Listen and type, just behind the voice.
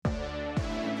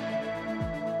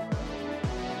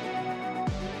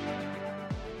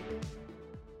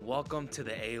Welcome to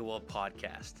the AOL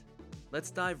podcast. Let's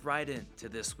dive right into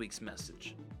this week's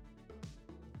message.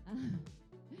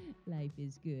 Life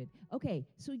is good. Okay,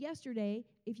 so yesterday,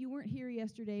 if you weren't here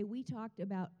yesterday, we talked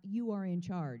about you are in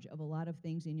charge of a lot of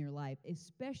things in your life,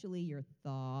 especially your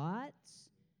thoughts.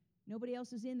 Nobody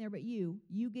else is in there but you.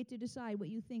 You get to decide what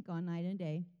you think on night and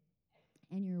day.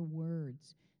 And your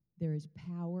words. There is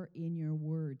power in your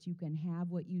words. You can have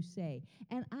what you say.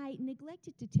 And I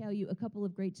neglected to tell you a couple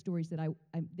of great stories that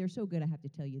they're so good I have to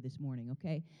tell you this morning,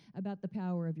 okay, about the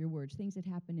power of your words, things that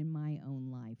happened in my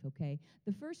own life, okay?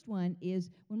 The first one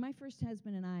is when my first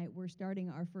husband and I were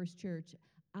starting our first church,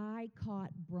 I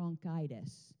caught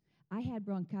bronchitis. I had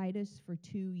bronchitis for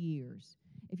 2 years.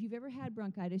 If you've ever had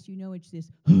bronchitis, you know it's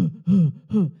this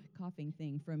coughing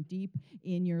thing from deep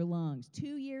in your lungs.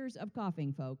 2 years of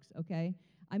coughing, folks, okay?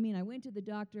 I mean, I went to the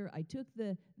doctor, I took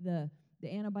the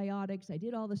antibiotics, I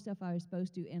did all the stuff I was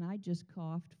supposed to, and I just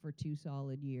coughed for 2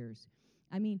 solid years.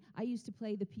 I mean, I used to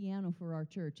play the piano for our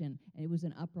church, and it was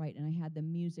an upright, and I had the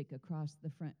music across the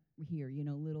front here, you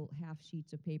know, little half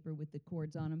sheets of paper with the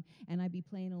chords on them, and I'd be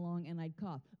playing along, and I'd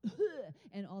cough,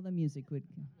 and all the music would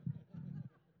come.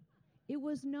 It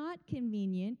was not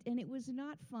convenient, and it was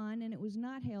not fun, and it was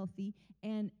not healthy.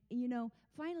 And, you know,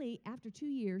 finally, after 2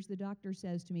 years, the doctor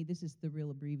says to me, this is the real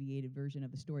abbreviated version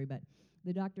of the story, but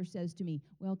the doctor says to me,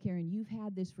 well, Karen, you've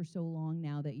had this for so long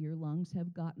now that your lungs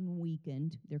have gotten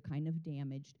weakened. They're kind of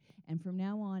damaged. And from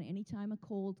now on, anytime a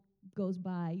cold goes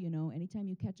by, you know, anytime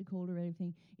you catch a cold or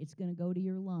anything, it's going to go to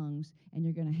your lungs, and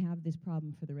you're going to have this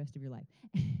problem for the rest of your life.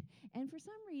 And for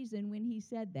some reason, when he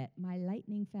said that, my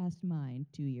lightning fast mind,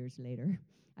 2 years later,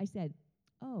 I said,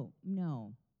 oh,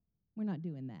 no, we're not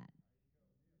doing that.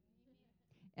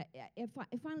 It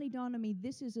finally dawned on me,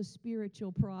 this is a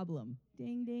spiritual problem.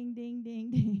 Ding, ding, ding,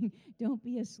 ding, ding. Don't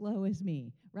be as slow as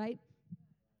me, right?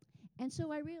 And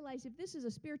so I realized if this is a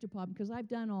spiritual problem, because I've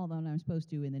done all that I'm supposed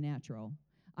to in the natural,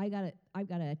 I've got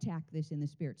to attack this in the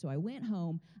spirit. So I went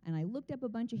home, and I looked up a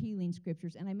bunch of healing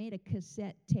scriptures, and I made a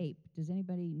cassette tape. Does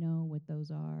anybody know what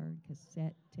those are?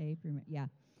 Cassette tape? Yeah.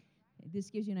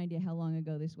 This gives you an idea how long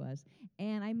ago this was.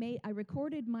 And I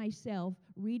recorded myself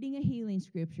reading a healing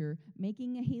scripture,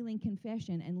 making a healing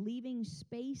confession, and leaving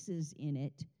spaces in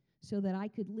it so that I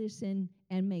could listen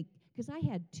and make, because I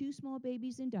had 2 small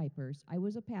babies in diapers. I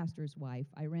was a pastor's wife.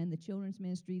 I ran the children's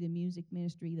ministry, the music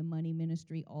ministry, the money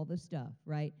ministry, all the stuff,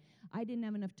 right? I didn't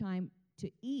have enough time to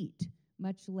eat,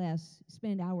 much less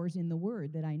spend hours in the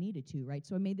Word that I needed to, right?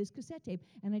 So I made this cassette tape,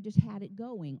 and I just had it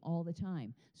going all the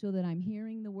time so that I'm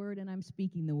hearing the Word and I'm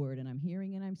speaking the Word, and I'm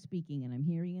hearing and I'm speaking, and I'm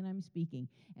hearing and I'm speaking,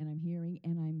 and I'm hearing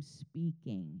and I'm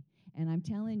speaking. And I'm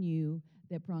telling you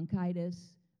that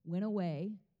bronchitis went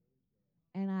away,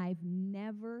 and I've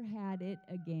never had it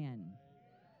again.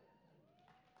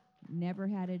 Never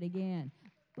had it again.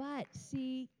 But,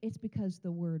 see, it's because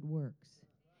the Word works.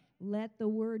 Let the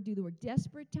Word do the work.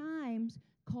 Desperate times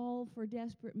call for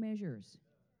desperate measures.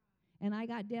 And I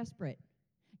got desperate.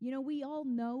 You know, we all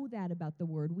know that about the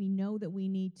Word. We know that we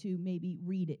need to maybe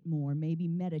read it more, maybe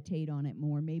meditate on it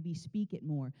more, maybe speak it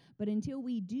more. But until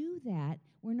we do that,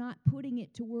 we're not putting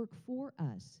it to work for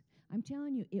us. I'm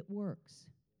telling you, it works.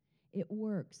 It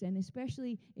works, and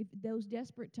especially if those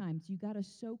desperate times, you got to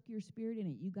soak your spirit in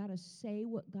it. You got to say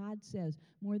what God says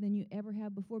more than you ever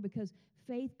have before, because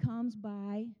faith comes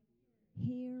by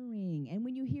hearing. And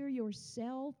when you hear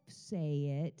yourself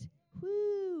say it,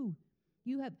 whoo,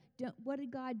 what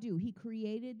did God do? He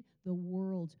created the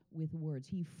world with words.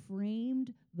 He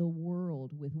framed the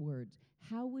world with words.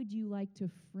 How would you like to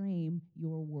frame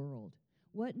your world?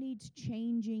 What needs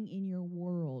changing in your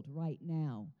world right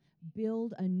now?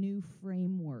 Build a new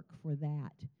framework for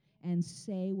that and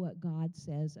say what God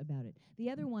says about it.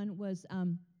 The other one was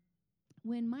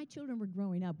when my children were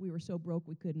growing up, we were so broke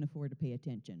we couldn't afford to pay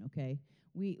attention, okay?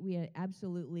 We had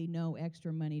absolutely no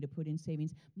extra money to put in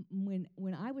savings. When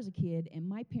I was a kid, and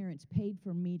my parents paid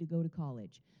for me to go to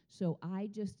college, so I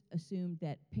just assumed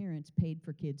that parents paid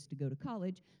for kids to go to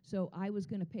college, so I was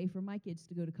going to pay for my kids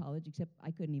to go to college, except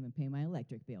I couldn't even pay my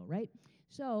electric bill, right?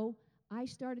 So I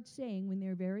started saying when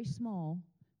they're very small,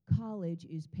 college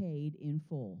is paid in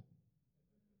full.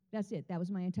 That's it. That was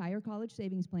my entire college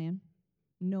savings plan.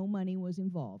 No money was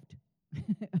involved,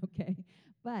 okay?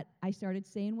 But I started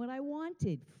saying what I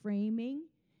wanted, framing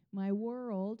my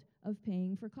world of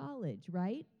paying for college,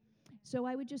 right? So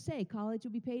I would just say, college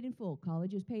will be paid in full.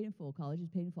 College is paid in full. College is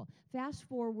paid in full. Fast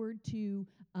forward to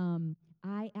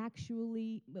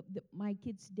my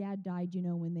kid's dad died, you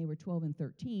know, when they were 12 and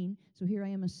 13. So here I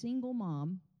am, a single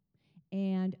mom,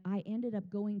 and I ended up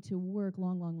going to work,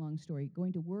 long story,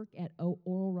 going to work at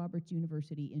Oral Roberts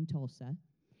University in Tulsa.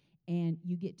 and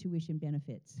you get tuition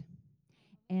benefits.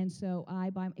 And so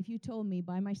if you told me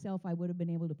by myself I would have been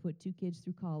able to put 2 kids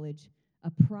through college,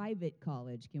 a private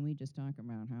college, can we just talk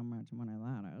about how much money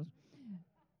that is,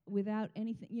 without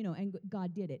anything, and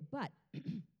God did it. But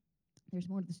there's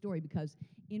more to the story, because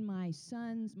in my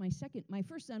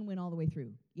first son went all the way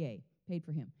through. Yay, paid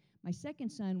for him. My second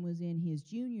son was in his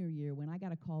junior year when I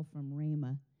got a call from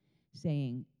Rhema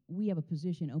saying, we have a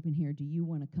position open here. Do you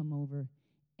want to come over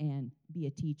and be a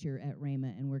teacher at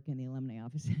Rhema and work in the alumni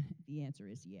office? The answer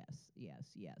is yes, yes,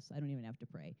 yes. I don't even have to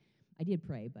pray. I did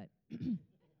pray, but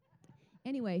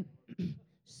anyway,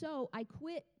 so I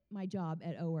quit my job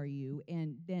at ORU,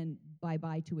 and then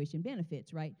bye-bye tuition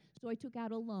benefits, right? So I took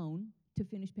out a loan to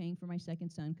finish paying for my second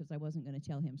son, because I wasn't going to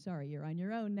tell him, sorry, you're on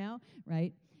your own now,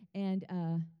 right? And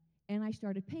I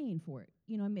started paying for it.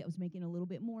 I was making a little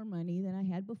bit more money than I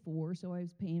had before, so I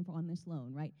was paying on this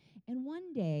loan, right? And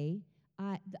one day,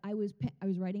 I was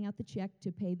writing out the check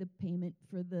to pay the payment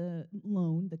for the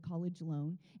loan, the college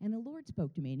loan, and the Lord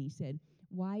spoke to me, and he said,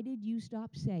 why did you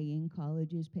stop saying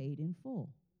college is paid in full?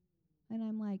 And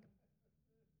I'm like,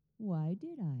 why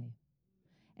did I?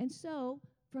 And so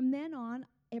from then on,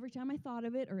 every time I thought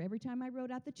of it or every time I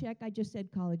wrote out the check, I just said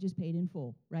college is paid in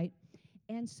full, right?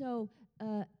 And so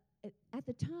at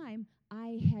the time,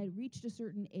 I had reached a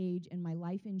certain age and my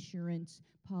life insurance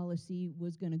policy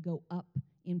was going to go up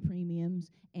in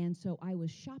premiums, and so I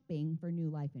was shopping for new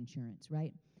life insurance,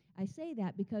 right? I say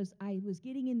that because I was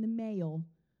getting in the mail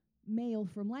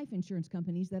from life insurance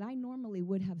companies that I normally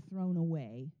would have thrown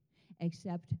away,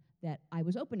 except that I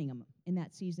was opening them in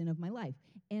that season of my life.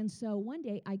 And so one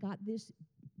day I got this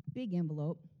big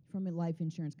envelope from a life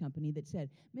insurance company that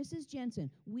said, Mrs. Jensen,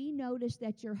 we noticed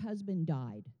that your husband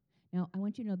died. Now, I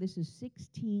want you to know this is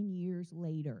 16 years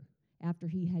later after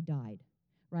he had died,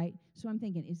 right? So I'm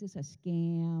thinking, is this a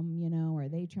scam, Are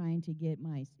they trying to get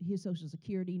his Social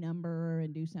Security number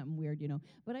and do something weird,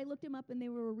 But I looked them up, and they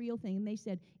were a real thing, and they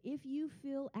said, if you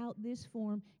fill out this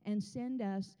form and send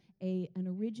us an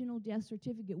original death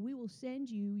certificate, we will send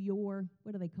you your,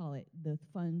 what do they call it, the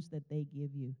funds that they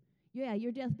give you. Yeah,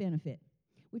 your death benefit,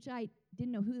 which I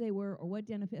didn't know who they were or what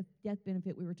death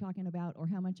benefit we were talking about or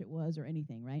how much it was or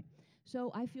anything, right?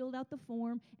 So I filled out the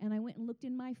form, and I went and looked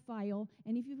in my file,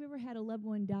 and if you've ever had a loved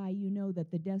one die, you know that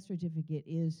the death certificate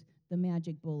is the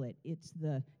magic bullet. It's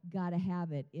the gotta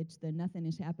have it. It's the nothing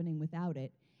is happening without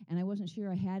it, and I wasn't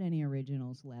sure I had any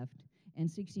originals left, and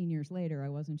 16 years later, I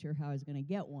wasn't sure how I was going to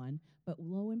get one, but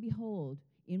lo and behold,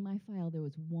 in my file, there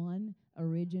was one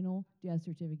original death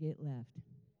certificate left.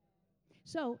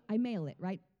 So I mail it,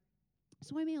 right?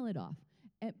 So I mail it off.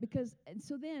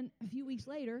 So then, a few weeks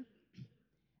later,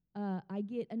 I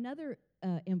get another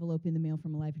envelope in the mail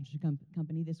from a life insurance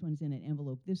company. This one's in an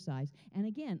envelope this size. And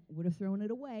again, would have thrown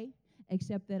it away,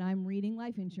 except that I'm reading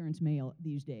life insurance mail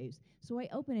these days. So I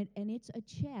open it, and it's a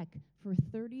check for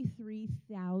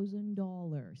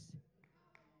 $33,000.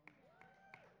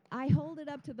 I hold it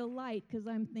up to the light because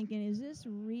I'm thinking, is this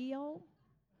real?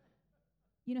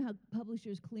 You know how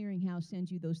Publishers Clearinghouse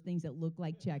sends you those things that look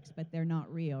like checks, but they're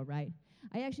not real, right?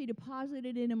 I actually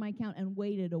deposited it into my account and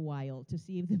waited a while to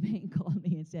see if the bank called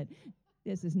me and said,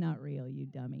 this is not real, you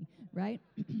dummy, right?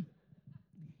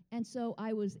 And so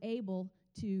I was able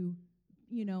to,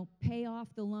 pay off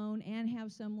the loan and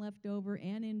have some left over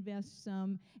and invest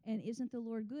some, and isn't the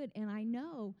Lord good? And I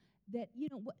know that,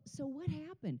 so what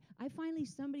happened?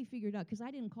 Somebody figured out, because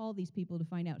I didn't call these people to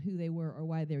find out who they were or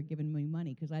why they were giving me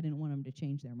money, because I didn't want them to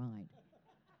change their mind,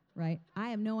 right? I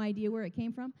have no idea where it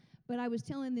came from, but I was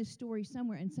telling this story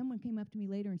somewhere, and someone came up to me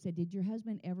later and said, did your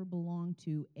husband ever belong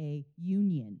to a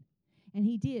union? And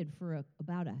he did for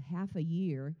about a half a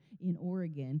year in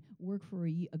Oregon, work for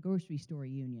a grocery store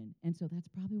union, and so that's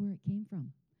probably where it came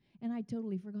from. And I'd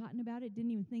totally forgotten about it,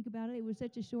 didn't even think about it. It was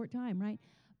such a short time, right?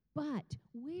 But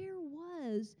where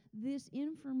was this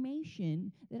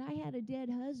information that I had a dead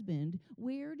husband?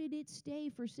 Where did it stay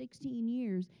for 16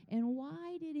 years? And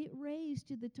why did it raise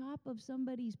to the top of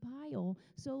somebody's pile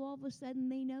so all of a sudden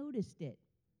they noticed it?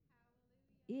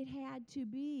 It had to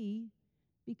be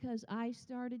because I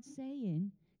started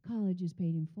saying college is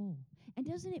paid in full. And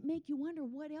doesn't it make you wonder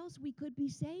what else we could be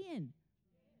saying?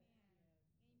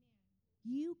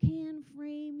 You can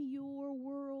frame your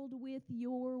world with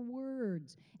your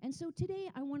words. And so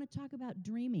today I want to talk about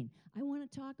dreaming. I want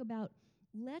to talk about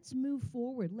let's move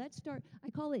forward. Let's start. I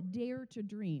call it dare to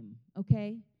dream,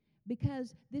 okay?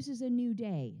 Because this is a new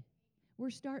day.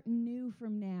 We're starting new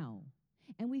from now.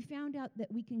 And we found out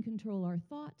that we can control our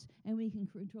thoughts, and we can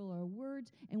control our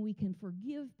words, and we can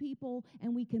forgive people,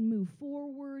 and we can move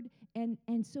forward. And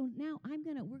so now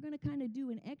we're gonna kind of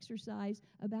do an exercise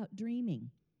about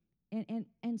dreaming.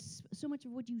 And so much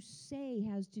of what you say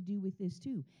has to do with this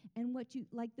too. And what you,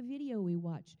 like the video we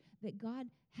watched, that God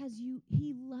has you,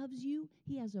 He loves you,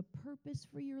 He has a purpose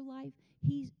for your life,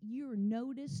 you're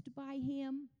noticed by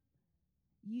Him.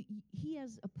 He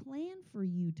has a plan for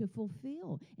you to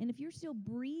fulfill. And if you're still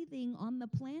breathing on the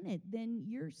planet, then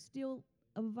you're still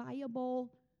a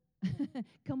viable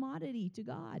commodity to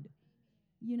God.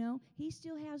 You know, He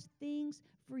still has things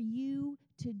for you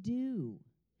to do.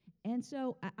 And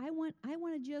so I want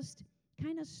to just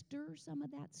kind of stir some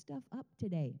of that stuff up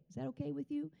today. Is that okay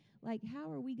with you? Like,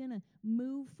 how are we going to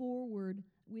move forward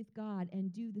with God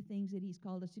and do the things that He's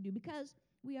called us to do? Because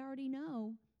we already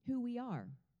know who we are.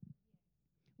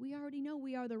 We already know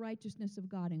we are the righteousness of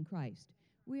God in Christ.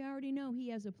 We already know He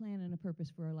has a plan and a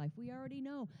purpose for our life. We already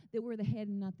know that we're the head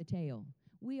and not the tail.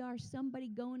 We are somebody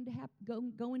going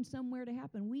somewhere to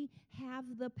happen. We have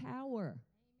the power.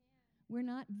 We're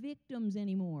not victims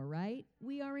anymore, right?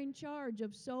 We are in charge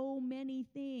of so many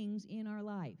things in our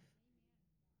life.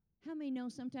 How many know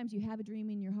sometimes you have a dream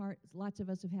in your heart? Lots of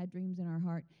us have had dreams in our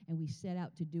heart, and we set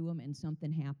out to do them, and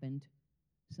something happened.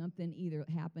 Something either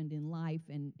happened in life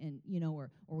and you know, or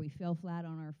we fell flat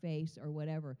on our face or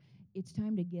whatever. It's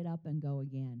time to get up and go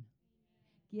again.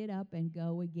 Get up and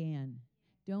go again.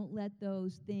 Don't let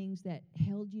those things that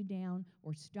held you down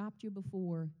or stopped you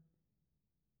before,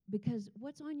 because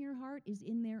what's on your heart is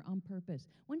in there on purpose.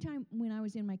 One time when I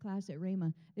was in my class at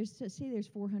Rhema, there's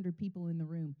 400 people in the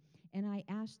room, and I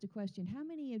asked the question, how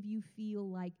many of you feel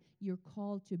like you're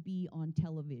called to be on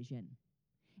television?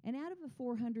 And out of a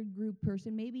 400 group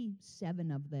person, maybe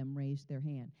 7 of them raised their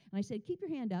hand. And I said, keep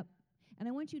your hand up, and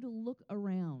I want you to look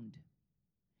around.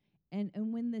 And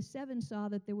when the 7 saw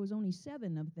that there was only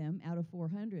 7 of them out of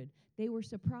 400, they were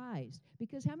surprised.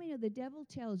 Because how many of the devil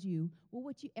tells you,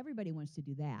 well, everybody wants to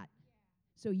do that,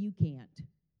 so you can't.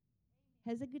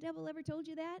 Has the devil ever told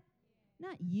you that?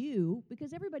 Not you,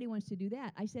 because everybody wants to do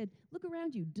that. I said, look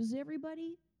around you. Does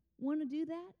everybody want to do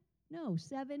that? No,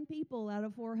 7 people out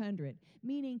of 400.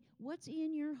 Meaning, what's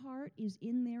in your heart is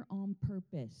in there on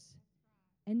purpose.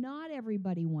 And not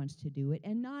everybody wants to do it,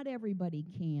 and not everybody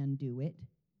can do it.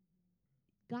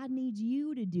 God needs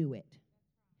you to do it.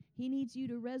 He needs you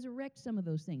to resurrect some of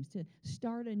those things, to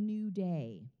start a new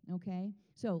day, okay?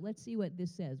 So let's see what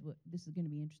this says. This is going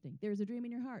to be interesting. There's a dream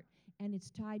in your heart, and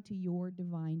it's tied to your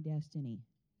divine destiny.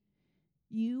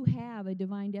 You have a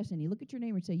divine destiny. Look at your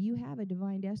neighbor and say, you have a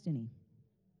divine destiny.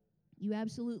 You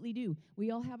absolutely do.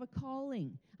 We all have a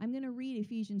calling. I'm going to read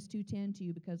Ephesians 2:10 to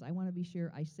you because I want to be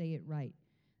sure I say it right.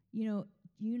 You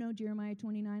know Jeremiah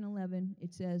 29:11.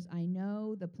 It says, I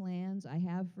know the plans I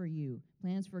have for you,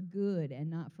 plans for good and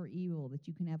not for evil, that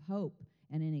you can have hope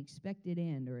and an expected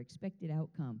end or expected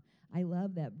outcome. I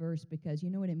love that verse because you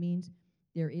know what it means?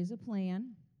 There is a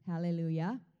plan.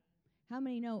 Hallelujah. How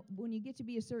many know when you get to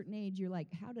be a certain age, you're like,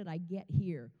 how did I get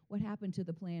here? What happened to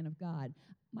the plan of God?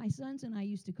 My sons and I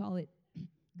used to call it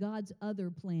God's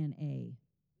other plan A.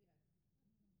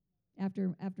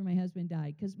 After my husband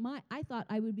died, because I thought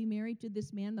I would be married to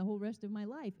this man the whole rest of my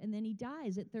life, and then he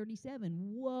dies at 37.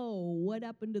 Whoa, what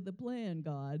happened to the plan,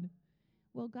 God?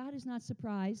 Well, God is not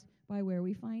surprised by where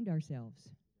we find ourselves.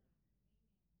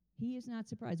 He is not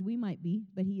surprised. We might be,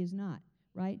 but He is not,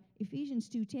 right? Ephesians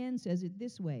 2:10 says it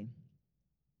this way.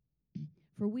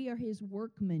 For we are His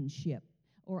workmanship.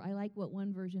 Or I like what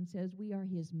one version says, we are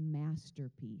His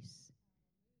masterpiece.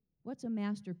 What's a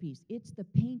masterpiece? It's the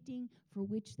painting for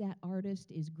which that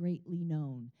artist is greatly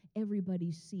known.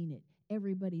 Everybody's seen it.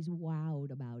 Everybody's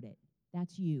wowed about it.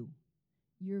 That's you.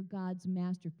 You're God's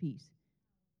masterpiece.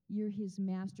 You're His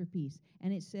masterpiece.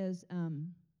 And it says,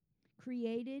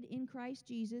 created in Christ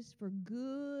Jesus for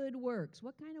good works.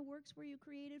 What kind of works were you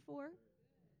created for?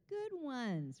 Good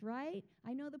ones, right?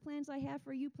 I know the plans I have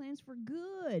for you, plans for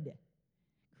good.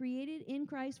 Created in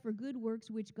Christ for good works,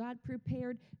 which God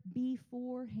prepared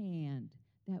beforehand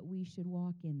that we should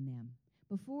walk in them.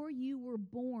 Before you were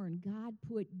born, God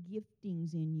put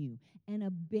giftings in you and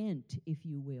a bent, if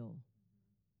you will,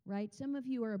 right? Some of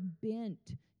you are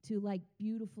bent to like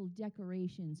beautiful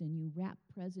decorations and you wrap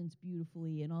presents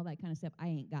beautifully and all that kind of stuff. I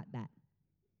ain't got that.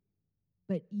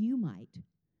 But you might.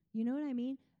 You know what I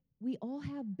mean? We all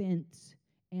have bents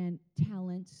and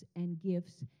talents and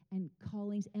gifts and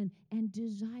callings and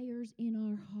desires in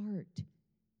our heart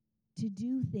to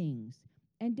do things.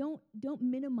 And don't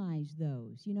minimize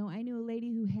those. You know, I knew a lady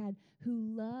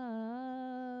who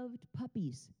loved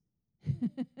puppies.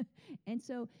 And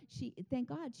so thank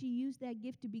God, she used that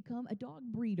gift to become a dog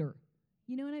breeder.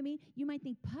 You know what I mean? You might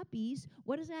think, puppies,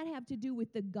 what does that have to do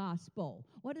with the gospel?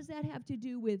 What does that have to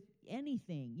do with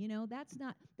anything? You know,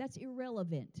 that's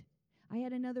irrelevant. I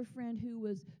had another friend who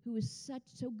was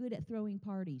so good at throwing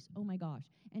parties. Oh my gosh.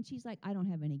 And she's like, I don't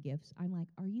have any gifts. I'm like,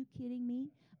 are you kidding me?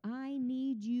 I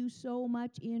need you so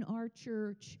much in our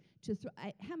church to throw.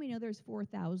 How many know there's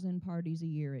 4,000 parties a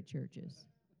year at churches?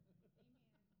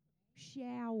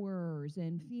 Showers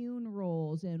and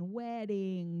funerals and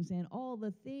weddings and all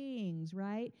the things,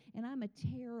 right? And I'm a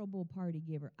terrible party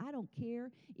giver. I don't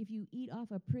care if you eat off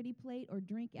a pretty plate or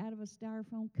drink out of a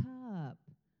styrofoam cup.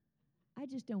 I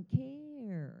just don't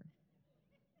care.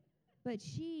 But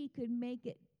she could make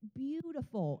it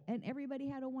beautiful, and everybody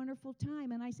had a wonderful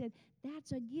time. And I said,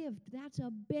 that's a gift. That's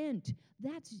a bent.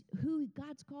 That's who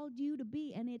God's called you to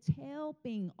be, and it's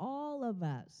helping all of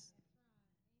us.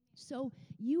 So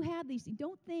you have these things.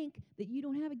 Don't think that you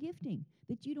don't have a gifting,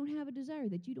 that you don't have a desire,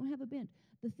 that you don't have a bent.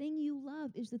 The thing you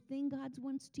love is the thing God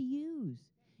wants to use.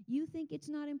 You think it's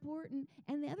not important.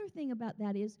 And the other thing about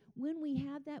that is when we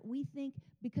have that, we think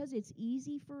because it's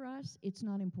easy for us, it's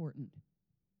not important.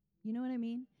 You know what I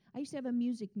mean? I used to have a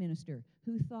music minister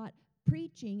who thought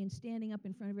preaching and standing up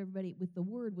in front of everybody with the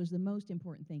word was the most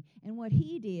important thing. And what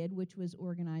he did, which was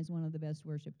organize one of the best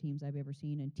worship teams I've ever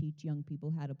seen and teach young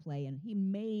people how to play, and he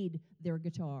made their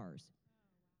guitars.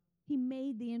 He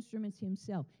made the instruments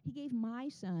himself. He gave my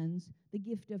sons the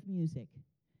gift of music.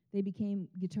 They became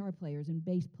guitar players and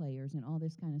bass players and all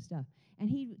this kind of stuff. And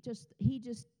he just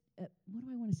what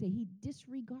do I want to say? He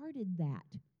disregarded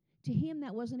that. To him,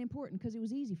 that wasn't important because it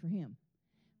was easy for him.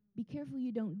 Be careful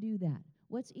you don't do that.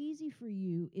 What's easy for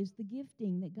you is the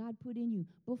gifting that God put in you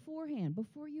beforehand,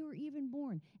 before you were even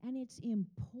born. And it's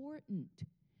important.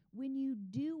 When you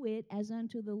do it as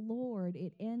unto the Lord,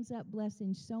 it ends up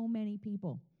blessing so many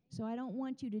people. So I don't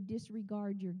want you to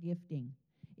disregard your gifting.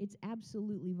 It's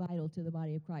absolutely vital to the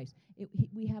body of Christ.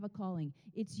 We have a calling.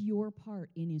 It's your part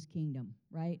in his kingdom,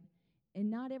 right? And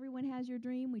not everyone has your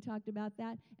dream. We talked about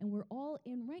that. And we're all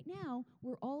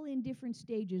in different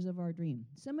stages of our dream.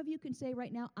 Some of you can say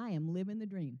right now, I am living the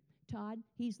dream. Todd,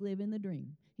 he's living the dream.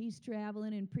 He's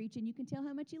traveling and preaching. You can tell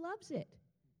how much he loves it,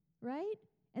 right?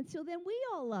 And so then we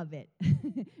all love it,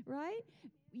 right?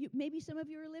 Maybe some of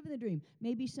you are living the dream.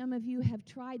 Maybe some of you have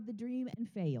tried the dream and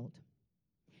failed.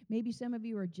 Maybe some of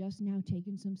you are just now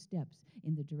taking some steps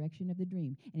in the direction of the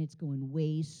dream, and it's going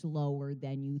way slower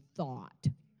than you thought.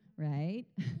 Right?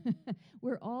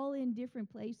 We're all in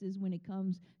different places when it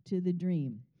comes to the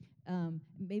dream.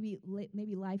 Maybe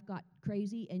life got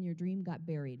crazy and your dream got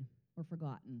buried or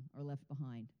forgotten or left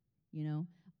behind. You know,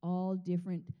 all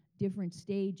different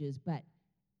stages, but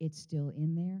it's still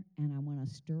in there, and I want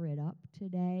to stir it up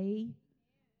today.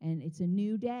 And it's a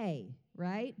new day,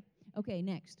 right? Okay,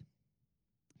 next.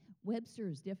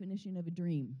 Webster's definition of a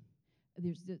dream.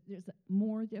 There's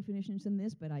more definitions than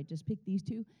this, but I just picked these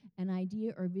two. An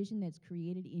idea or vision that's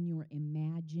created in your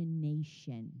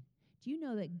imagination. Do you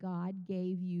know that God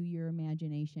gave you your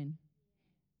imagination?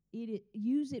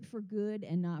 Use it for good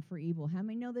and not for evil. How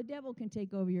many know the devil can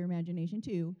take over your imagination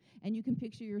too, and you can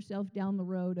picture yourself down the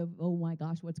road of, oh my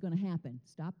gosh, what's going to happen?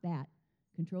 Stop that.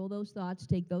 Control those thoughts.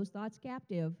 Take those thoughts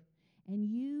captive, and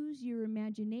use your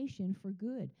imagination for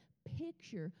good.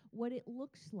 Picture what it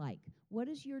looks like. What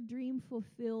does your dream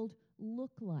fulfilled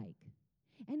look like?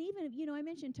 And even, I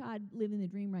mentioned Todd living the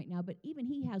dream right now, but even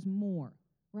he has more,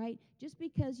 right? Just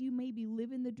because you maybe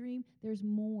live in the dream, there's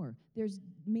more. There's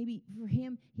maybe for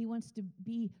him, he wants to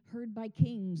be heard by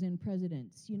kings and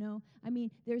presidents, I mean,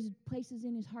 there's places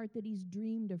in his heart that he's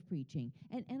dreamed of preaching.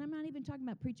 And I'm not even talking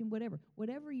about preaching whatever.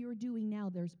 Whatever you're doing now,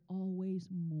 there's always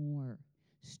more.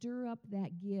 Stir up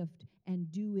that gift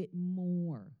and do it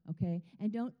more, okay?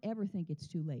 And don't ever think it's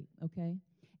too late, okay?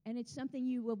 And it's something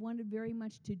you have wanted very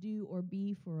much to do or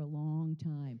be for a long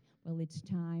time. Well, it's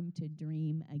time to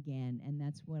dream again, and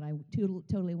that's what I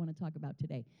totally want to talk about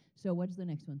today. So what does the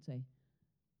next one say?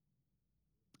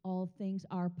 All things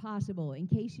are possible. In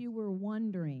case you were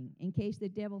wondering, in case the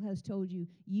devil has told you,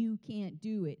 you can't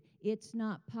do it. It's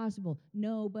not possible.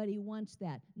 Nobody wants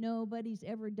that. Nobody's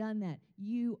ever done that.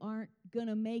 You aren't going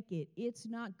to make it. It's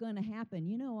not going to happen.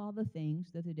 You know all the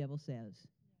things that the devil says,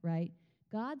 right?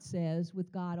 God says,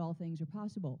 with God, all things are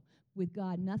possible. With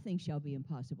God, nothing shall be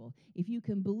impossible. If you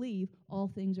can believe, all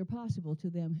things are possible to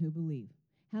them who believe.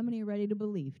 How many are ready to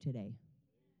believe today?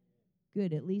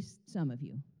 Good, at least some of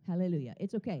you. Hallelujah.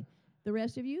 It's okay. The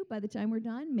rest of you, by the time we're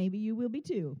done, maybe you will be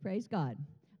too. Praise God.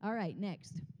 All right,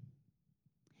 next.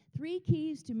 3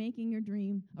 keys to making your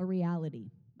dream a reality,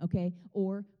 okay?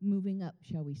 Or moving up,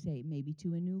 shall we say, maybe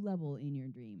to a new level in your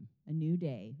dream, a new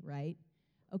day, right?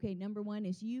 Okay, number 1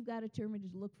 is you've got to determine to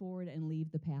look forward and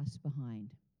leave the past behind.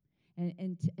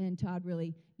 And Todd,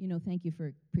 really, thank you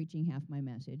for preaching half my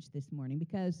message this morning,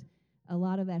 because A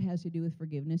lot of that has to do with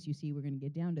forgiveness. You see, we're going to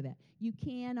get down to that. You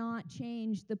cannot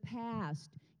change the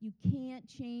past. You can't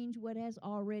change what has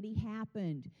already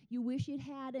happened. You wish it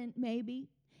hadn't, maybe.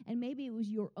 And maybe it was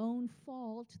your own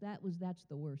fault. That's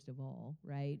the worst of all,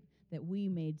 right? That we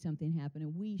made something happen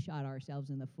and we shot ourselves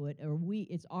in the foot, or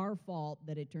it's our fault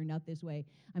that it turned out this way.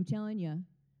 I'm telling you,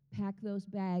 pack those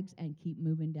bags and keep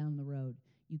moving down the road.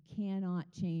 You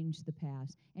cannot change the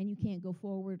past, and you can't go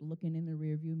forward looking in the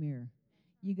rearview mirror.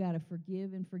 You got to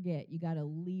forgive and forget. You got to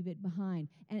leave it behind.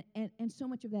 And so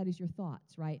much of that is your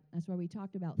thoughts, right? That's why we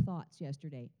talked about thoughts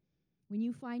yesterday. When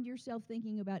you find yourself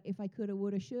thinking about if I coulda,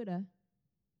 woulda, shoulda,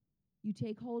 you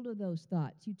take hold of those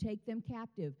thoughts. You take them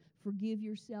captive. Forgive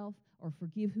yourself, or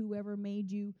forgive whoever made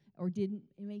you or didn't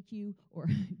make you or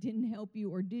didn't help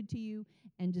you or did to you,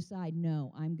 and decide,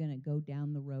 no, I'm going to go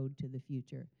down the road to the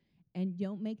future. And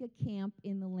don't make a camp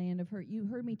in the land of hurt. You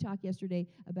heard me talk yesterday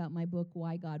about my book,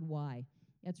 Why God, Why?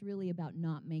 That's really about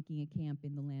not making a camp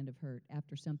in the land of hurt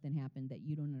after something happened that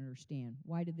you don't understand.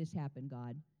 Why did this happen,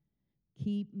 God?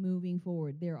 Keep moving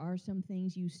forward. There are some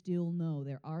things you still know.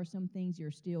 There are some things you're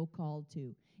still called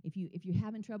to. If you're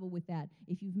having trouble with that,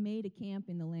 if you've made a camp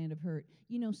in the land of hurt,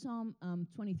 you know, Psalm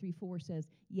 23:4 says,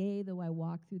 "Yea, though I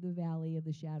walk through the valley of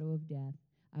the shadow of death,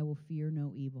 I will fear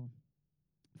no evil,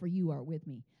 for you are with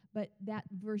me." But that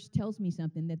verse tells me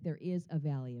something, that there is a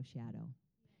valley of shadow.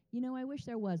 You know, I wish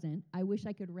there wasn't. I wish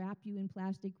I could wrap you in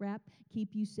plastic wrap,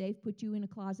 keep you safe, put you in a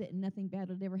closet, and nothing bad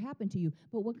would ever happen to you.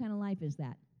 But what kind of life is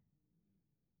that?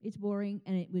 It's boring,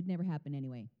 and it would never happen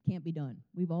anyway. Can't be done.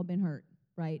 We've all been hurt,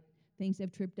 right? Things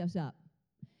have tripped us up.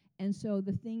 And so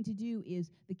the thing to do is,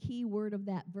 the key word of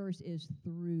that verse is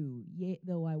through. Yea,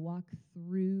 though I walk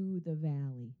through the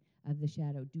valley of the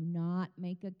shadow. Do not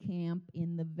make a camp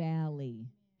in the valley.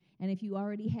 And if you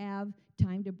already have,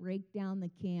 time to break down the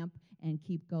camp and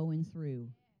keep going through.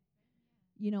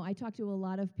 You know, I talk to a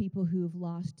lot of people who have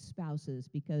lost spouses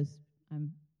because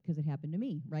it happened to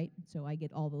me, right? So I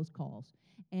get all those calls.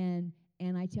 And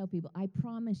I tell people, I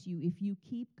promise you, if you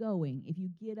keep going, if you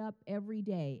get up every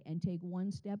day and take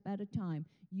one step at a time,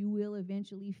 you will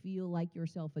eventually feel like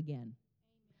yourself again.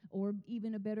 Or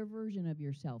even a better version of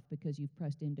yourself, because you've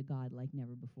pressed into God like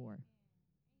never before.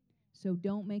 So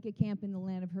don't make a camp in the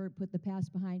land of hurt. Put the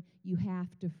past behind. You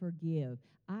have to forgive.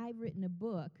 I've written a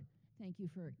book. Thank you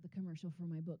for the commercial for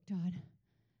my book, Todd,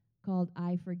 called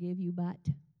I Forgive You, But.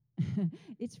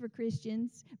 It's for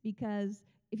Christians, because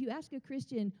if you ask a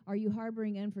Christian, are you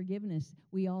harboring unforgiveness?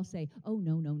 We all say, oh,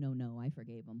 no, I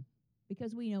forgave them.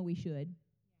 Because we know we should,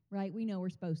 right? We know we're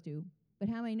supposed to. But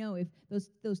how many know if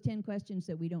those 10 questions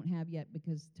that we don't have yet,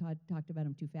 because Todd talked about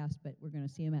them too fast, but we're going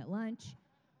to see them at lunch.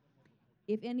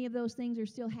 If any of those things are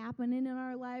still happening in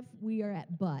our life, we are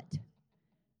at but.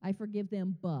 I forgive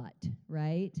them, but,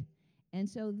 right? And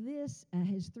so this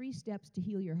has 3 steps to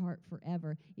heal your heart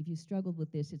forever. If you struggled with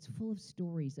this, it's full of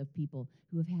stories of people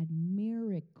who have had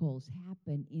miracles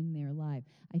happen in their life.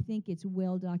 I think it's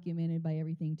well documented by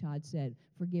everything Todd said.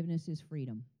 Forgiveness is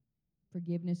freedom.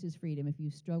 Forgiveness is freedom. If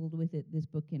you've struggled with it, this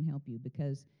book can help you,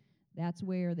 because that's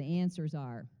where the answers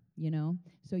are, you know?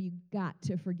 So you got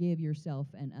to forgive yourself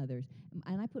and others.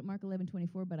 And I put Mark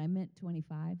 11:24, but I meant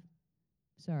 25.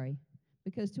 Sorry.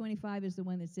 Because 25 is the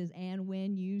one that says, and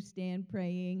when you stand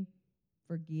praying,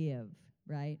 forgive,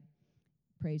 right?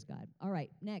 Praise God. All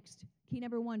right, next. Key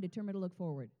number 1, determine to look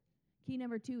forward. Key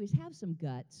number 2 is have some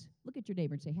guts. Look at your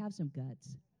neighbor and say, have some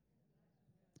guts.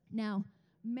 Now,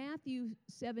 Matthew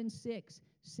 7:6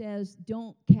 says,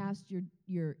 don't cast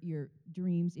your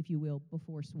dreams, if you will,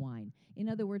 before swine. In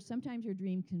other words, sometimes your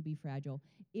dream can be fragile.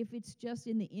 If it's just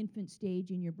in the infant stage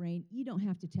in your brain, you don't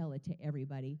have to tell it to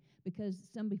everybody, because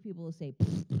some people will say,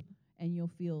 and you'll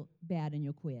feel bad and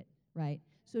you'll quit, right?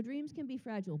 So dreams can be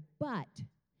fragile, but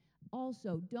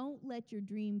also don't let your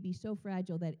dream be so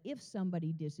fragile that if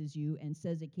somebody disses you and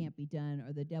says it can't be done,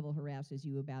 or the devil harasses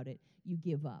you about it, you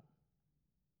give up.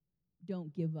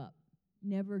 Don't give up.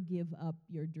 Never give up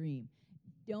your dream.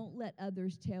 Don't let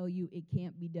others tell you it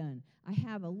can't be done. I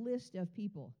have a list of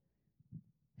people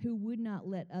who would not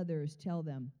let others tell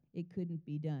them it couldn't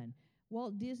be done.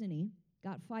 Walt Disney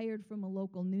got fired from a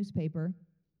local newspaper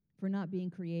for not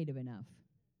being creative enough.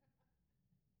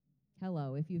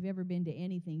 Hello, if you've ever been to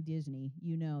anything Disney,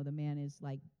 you know the man is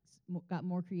like got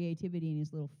more creativity in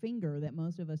his little finger than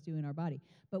most of us do in our body.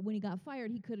 But when he got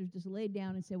fired, he could have just laid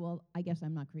down and said, well, I guess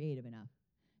I'm not creative enough.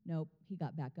 Nope, he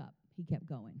got back up. He kept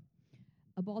going.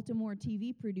 A Baltimore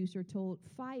TV producer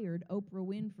fired Oprah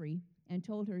Winfrey and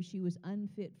told her she was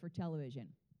unfit for television.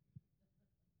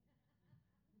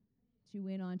 She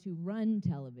went on to run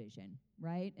television,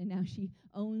 right? And now she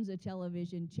owns a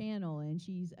television channel, and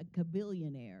she's a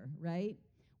kabillionaire, right?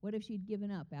 What if she'd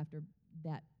given up after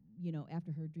that,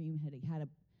 after her dream had a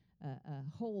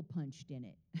hole punched in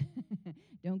it?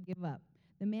 Don't give up.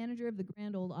 The manager of the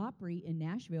Grand Ole Opry in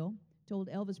Nashville told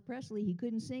Elvis Presley he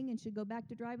couldn't sing and should go back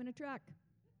to driving a truck.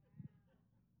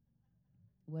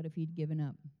 What if he'd given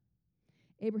up?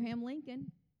 Abraham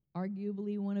Lincoln,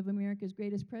 arguably one of America's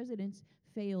greatest presidents,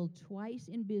 failed twice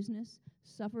in business,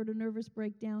 suffered a nervous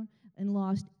breakdown, and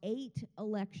lost 8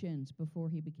 elections before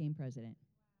he became president.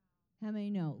 How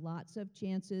many know? Lots of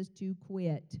chances to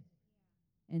quit.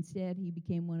 Instead, he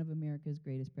became one of America's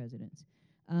greatest presidents.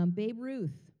 Babe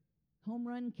Ruth, home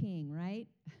run king, right?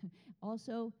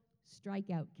 Also,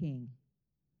 strikeout king.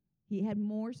 He had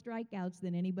more strikeouts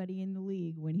than anybody in the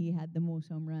league when he had the most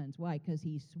home runs. Why? Because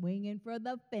he's swinging for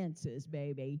the fences,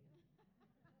 baby.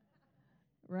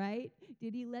 Right?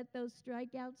 Did he let those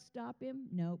strikeouts stop him?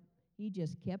 Nope. He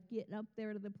just kept getting up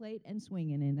there to the plate and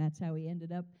swinging, and that's how he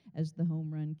ended up as the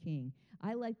home run king.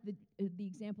 I like the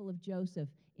example of Joseph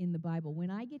in the Bible.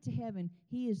 When I get to heaven,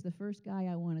 he is the first guy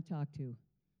I want to talk to.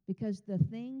 Because the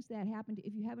things that happened,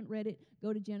 if you haven't read it,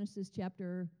 go to Genesis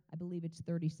chapter, I believe it's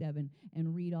 37,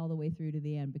 and read all the way through to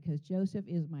the end, because Joseph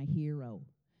is my hero.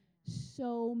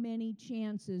 So many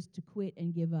chances to quit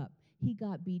and give up. He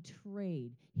got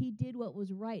betrayed. He did what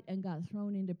was right and got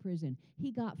thrown into prison.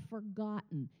 He got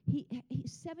forgotten.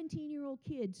 17-year-old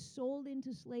kid sold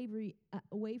into slavery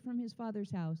away from his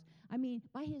father's house. I mean,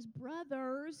 by his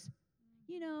brothers.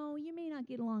 You may not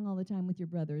get along all the time with your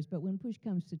brothers, but when push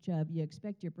comes to shove, you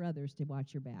expect your brothers to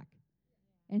watch your back.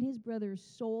 And his brothers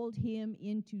sold him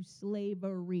into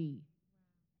slavery.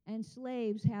 And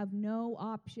slaves have no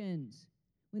options.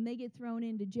 When they get thrown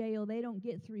into jail, they don't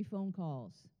get 3 phone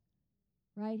calls.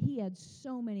 Right? He had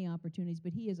so many opportunities,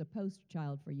 but he is a poster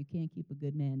child for you can't keep a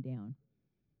good man down.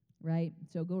 Right?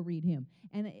 So go read him.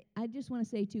 And I just want to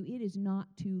say, too, it is not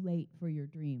too late for your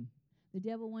dream. The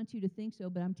devil wants you to think so,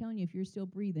 but I'm telling you, if you're still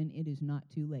breathing, it is not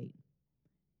too late.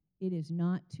 It is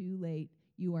not too late.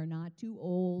 You are not too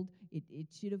old. It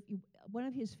should have. One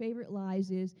of his favorite lies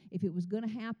is, if it was going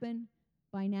to happen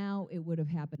by now, it would have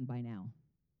happened by now.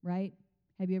 Right?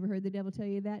 Have you ever heard the devil tell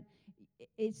you that?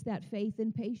 It's that faith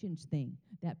and patience thing,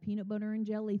 that peanut butter and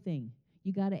jelly thing.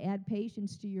 You got to add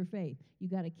patience to your faith. You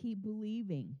got to keep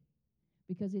believing,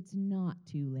 because it's not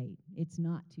too late. It's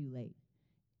not too late.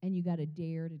 And you got to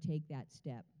dare to take that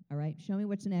step. All right? Show me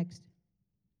what's next.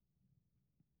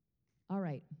 All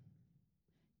right.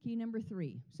 Key number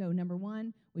 3. So number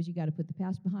 1 was you got to put the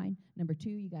past behind. Number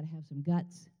 2, you got to have some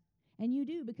guts. And you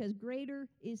do, because greater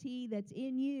is he that's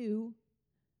in you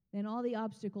than all the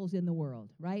obstacles in the world,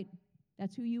 right?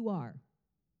 That's who you are.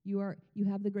 You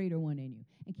have the greater one in you.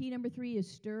 And key number 3 is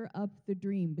stir up the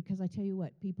dream, because I tell you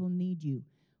what, people need you.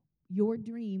 Your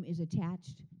dream is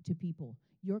attached to people.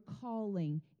 Your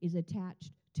calling is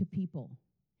attached to people.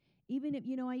 Even if,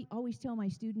 I always tell my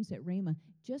students at Rhema,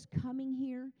 just coming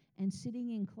here and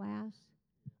sitting in class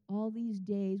all these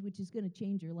days, which is going to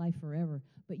change your life forever,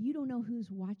 but you don't know who's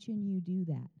watching you do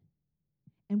that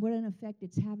and what an effect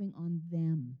it's having on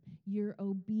them. Your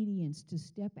obedience to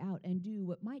step out and do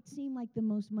what might seem like the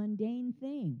most mundane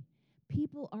thing.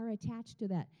 People are attached to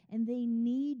that, and they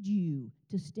need you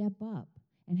to step up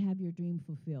and have your dream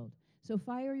fulfilled. So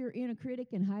fire your inner critic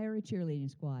and hire a cheerleading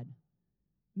squad.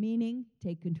 Meaning,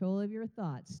 take control of your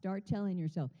thoughts. Start telling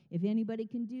yourself, if anybody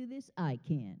can do this, I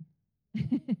can.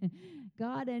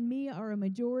 God and me are a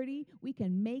majority. We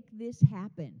can make this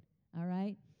happen. All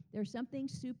right? There's something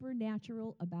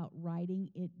supernatural about writing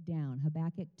it down.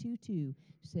 Habakkuk 2:2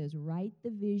 says, write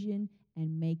the vision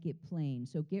and make it plain.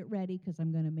 So get ready, because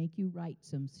I'm going to make you write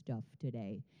some stuff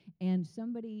today. And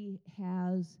somebody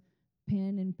has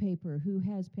pen and paper. Who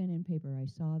has pen and paper? I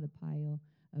saw the pile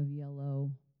of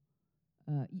yellow.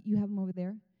 You have them over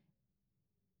there?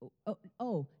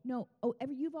 No.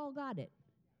 You've all got it.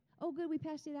 Oh, good. We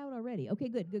passed it out already. Okay,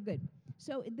 good.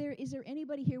 So is there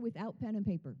anybody here without pen and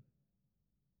paper?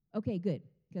 Okay, good,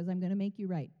 because I'm going to make you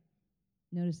write.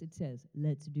 Notice it says,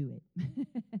 let's do it.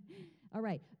 All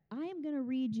right. I am going to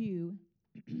read you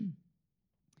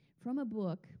from a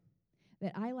book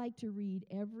that I like to read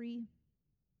every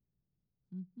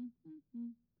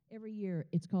year.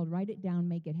 It's called Write It Down,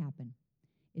 Make It Happen.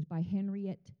 It's by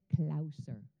Henriette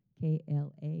Klauser,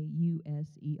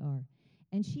 Klauser.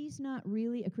 And she's not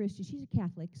really a Christian. She's a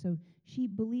Catholic, so she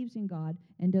believes in God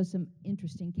and does some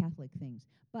interesting Catholic things.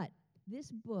 But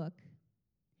this book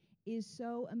is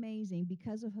so amazing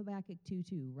because of Habakkuk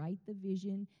 2:2. Write the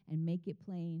vision and make it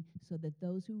plain so that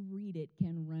those who read it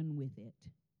can run with it.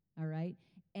 All right?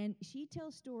 And she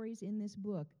tells stories in this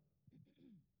book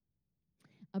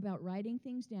about writing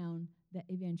things down that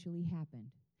eventually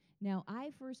happened. Now, I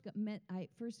first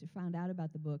found out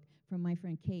about the book from my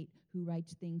friend Kate, who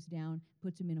writes things down,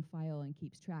 puts them in a file, and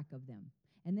keeps track of them.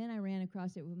 And then I ran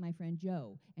across it with my friend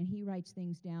Joe, and he writes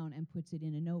things down and puts it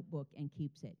in a notebook and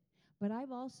keeps it. But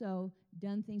I've also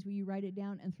done things where you write it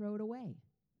down and throw it away.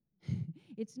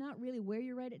 It's not really where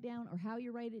you write it down or how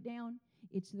you write it down,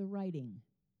 it's the writing.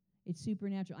 It's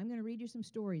supernatural. I'm going to read you some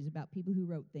stories about people who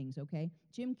wrote things, okay?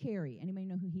 Jim Carrey. Anybody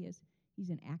know who he is? He's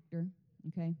an actor,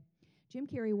 okay? Jim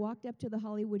Carrey walked up to the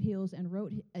Hollywood Hills and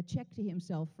wrote a check to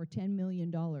himself for $10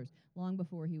 million long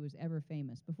before he was ever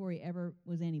famous, before he ever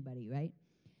was anybody, right?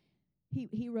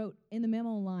 He wrote in the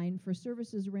memo line, for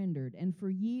services rendered, and for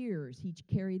years he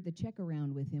carried the check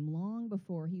around with him long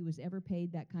before he was ever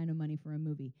paid that kind of money for a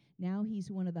movie. Now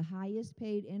he's one of the highest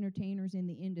paid entertainers in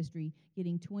the industry,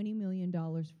 getting $20 million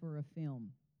for a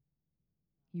film.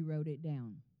 He wrote it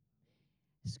down.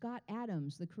 Scott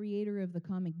Adams, the creator of the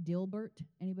comic Dilbert.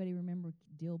 Anybody remember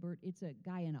Dilbert? It's a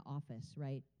guy in an office,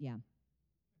 right? Yeah.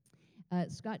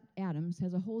 Scott Adams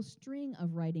has a whole string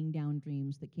of writing down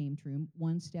dreams that came true,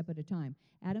 one step at a time.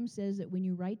 Adams says that when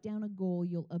you write down a goal,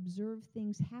 you'll observe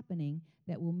things happening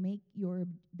that will make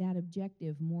that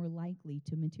objective more likely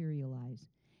to materialize.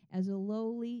 As a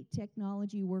lowly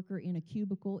technology worker in a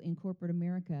cubicle in corporate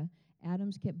America,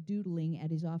 Adams kept doodling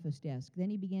at his office desk. Then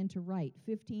he began to write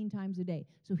 15 times a day.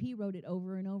 So he wrote it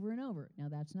over and over and over. Now,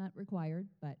 that's not required,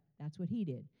 but that's what he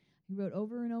did. He wrote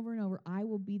over and over and over, I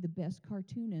will be the best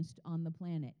cartoonist on the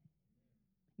planet.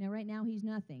 Now, right now, he's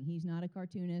nothing. He's not a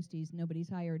cartoonist. Nobody's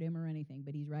hired him or anything,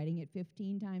 but he's writing it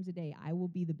 15 times a day. I will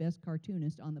be the best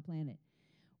cartoonist on the planet.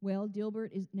 Well,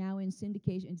 Dilbert is now in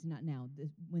syndication. It's not now,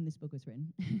 when this book was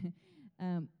written.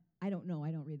 I don't know.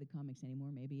 I don't read the comics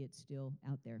anymore. Maybe it's still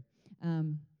out there.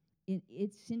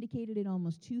 It's syndicated in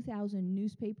almost 2,000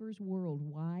 newspapers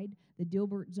worldwide. The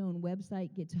Dilbert Zone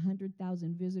website gets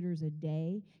 100,000 visitors a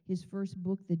day. His first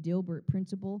book, The Dilbert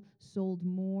Principle, sold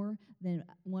more than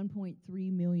 1.3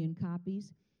 million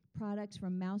copies. Products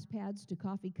from mouse pads to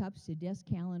coffee cups to desk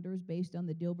calendars based on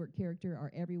the Dilbert character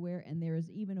are everywhere, and there is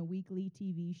even a weekly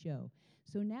TV show.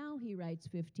 So now he writes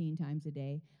 15 times a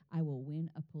day, I will win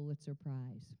a Pulitzer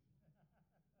Prize.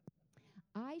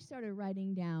 I started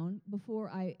writing down before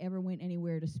I ever went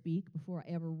anywhere to speak, before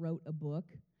I ever wrote a book.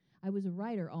 I was a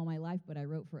writer all my life, but I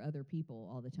wrote for other people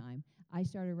all the time. I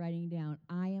started writing down,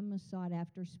 I am a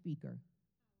sought-after speaker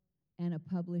and a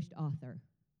published author.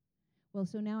 Well,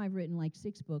 so now I've written like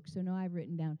 6 books, so now I've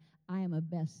written down, I am a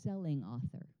best-selling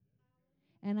author.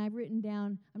 And I've written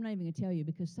down, I'm not even going to tell you,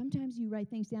 because sometimes you write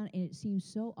things down and it seems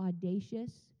so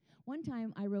audacious. One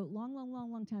time I wrote,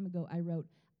 long time ago, I wrote,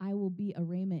 I will be a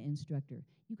Rhema instructor.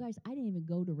 You guys, I didn't even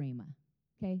go to Rhema,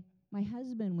 okay? My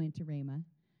husband went to Rhema.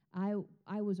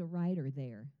 I was a writer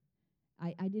there.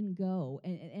 I didn't go.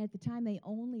 And at the time, they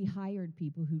only hired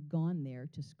people who'd gone there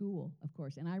to school, of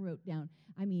course. And I wrote down,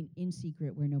 in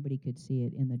secret where nobody could see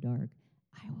it in the dark,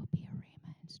 I will be a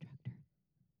Rhema instructor.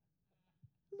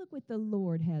 Look what the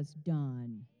Lord has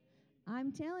done.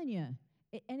 I'm telling you.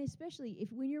 And especially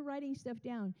when you're writing stuff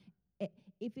down,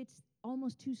 if it's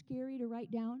almost too scary to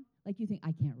write down, like you think,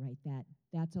 I can't write that.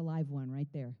 That's a live one right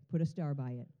there. Put a star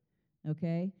by it,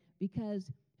 okay?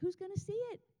 Because who's going to see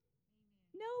it?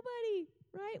 Nobody,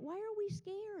 right? Why are we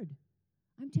scared?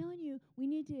 I'm telling you, we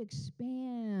need to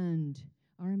expand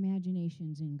our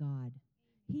imaginations in God.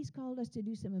 He's called us to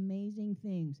do some amazing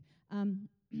things.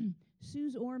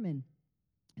 Suze Orman,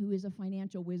 who is a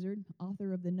financial wizard,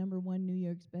 author of the #1 New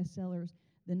York's bestsellers,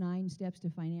 The 9 Steps to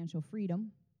Financial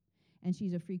Freedom, and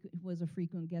was a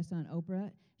frequent guest on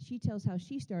Oprah. She tells how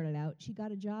she started out. She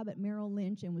got a job at Merrill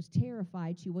Lynch and was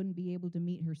terrified she wouldn't be able to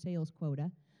meet her sales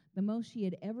quota. The most she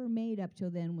had ever made up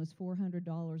till then was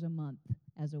 $400 a month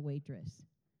as a waitress.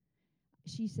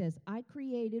 She says, I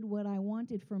created what I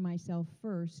wanted for myself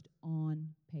first on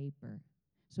paper.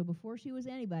 So before she was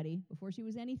anybody, before she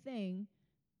was anything,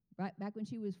 right back when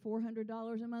she was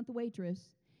 $400 a month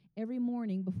waitress, every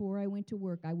morning before I went to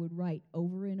work, I would write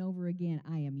over and over again,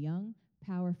 I am young,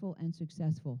 powerful, and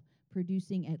successful,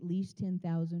 producing at least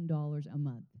 $10,000 a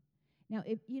month. Now,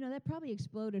 that probably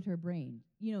exploded her brain.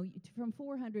 From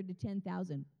 400 to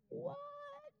 10,000. What?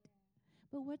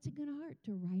 But what's it going to hurt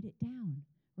to write it down,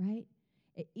 right?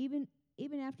 Even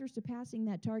after surpassing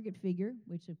that target figure,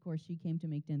 which of course she came to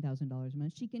make $10,000 a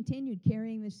month, she continued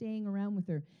carrying the saying around with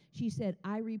her. She said,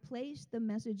 I replaced the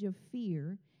message of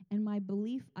fear and my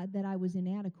belief that I was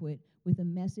inadequate with a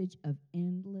message of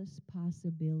endless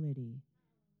possibility.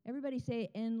 Everybody say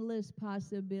endless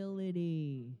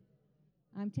possibility.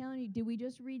 I'm telling you, did we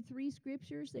just read 3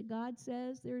 scriptures that God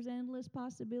says there's endless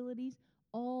possibilities?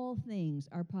 All things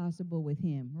are possible with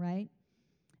him, right?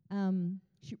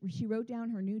 She wrote down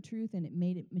her new truth, and it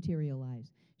made it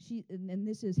materialize. And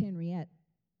this is Henriette.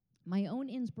 My own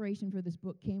inspiration for this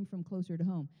book came from closer to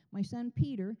home. My son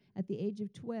Peter, at the age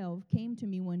of 12, came to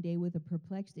me one day with a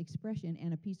perplexed expression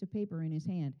and a piece of paper in his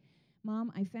hand.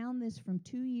 Mom, I found this from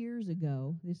 2 years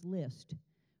ago, this list,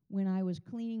 when I was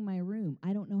cleaning my room.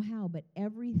 I don't know how, but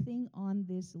everything on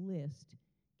this list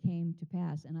came to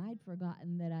pass, and I'd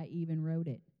forgotten that I even wrote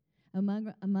it.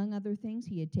 Among other things,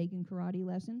 he had taken karate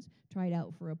lessons, tried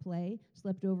out for a play,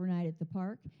 slept overnight at the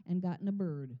park, and gotten a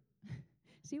bird.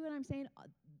 See what I'm saying?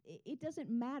 It doesn't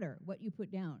matter what you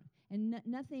put down, and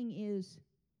nothing is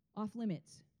off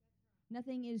limits.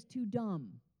 Nothing is too dumb,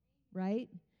 right?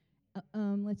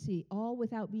 Let's see, all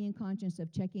without being conscious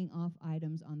of checking off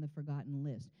items on the forgotten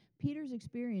list. Peter's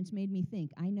experience made me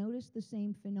think. I noticed the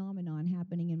same phenomenon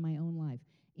happening in my own life.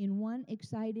 In one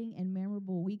exciting and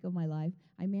memorable week of my life,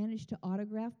 I managed to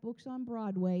autograph books on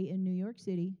Broadway in New York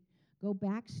City, go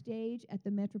backstage at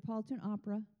the Metropolitan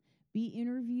Opera, be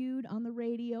interviewed on the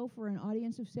radio for an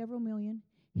audience of several million,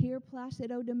 hear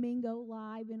Placido Domingo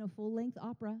live in a full-length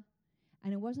opera.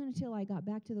 And it wasn't until I got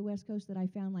back to the West Coast that I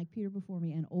found, like Peter before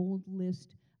me, an old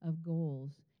list of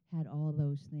goals had all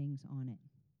those things on it.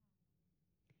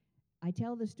 I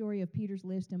tell the story of Peter's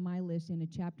list and my list in a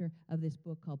chapter of this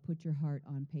book called Put Your Heart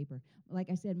on Paper. Like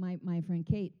I said, my friend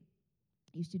Kate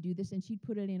used to do this, and she'd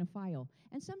put it in a file.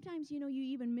 And sometimes, you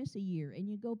even miss a year, and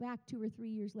you go back 2 or 3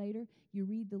 years later, you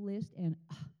read the list, and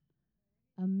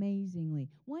amazingly.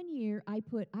 One year, I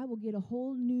will get a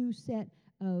whole new set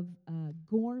of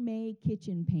gourmet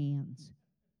kitchen pans.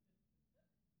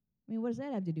 I mean, what does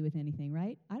that have to do with anything,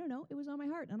 right? I don't know. It was on my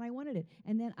heart, and I wanted it.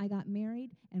 And then I got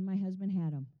married, and my husband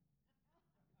had them.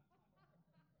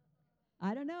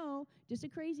 I don't know. Just a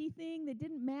crazy thing that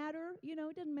didn't matter. It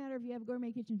doesn't matter if you have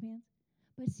gourmet kitchen pans.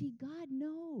 But see, God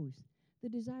knows the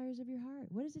desires of your heart.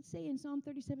 What does it say in Psalm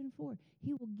 37:4?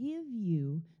 He will give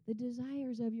you the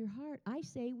desires of your heart. I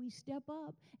say we step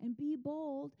up and be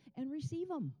bold and receive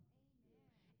them.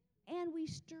 And we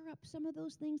stir up some of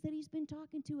those things that he's been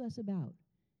talking to us about.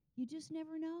 You just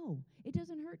never know. It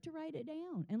doesn't hurt to write it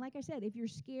down. And like I said, if you're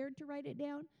scared to write it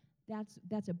down,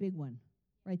 that's a big one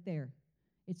right there.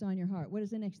 It's on your heart. What does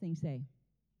the next thing say?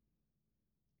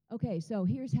 Okay, so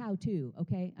here's how to,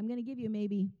 okay? I'm going to give you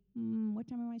maybe, what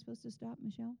time am I supposed to stop,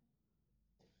 Michelle?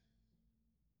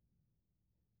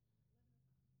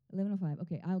 11:05.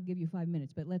 Okay, I'll give you 5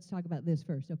 minutes, but let's talk about this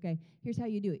first, okay? Here's how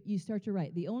you do it. You start to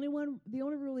write. The only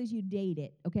rule is you date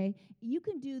it, okay? You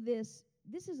can do this.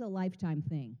 This is a lifetime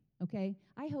thing, okay?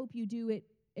 I hope you do it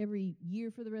every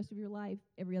year for the rest of your life,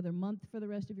 every other month for the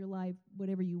rest of your life,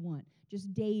 whatever you want.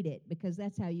 Just date it, because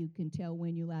that's how you can tell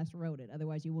when you last wrote it.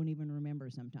 Otherwise, you won't even remember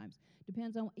sometimes.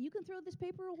 Depends on, you can throw this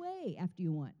paper away after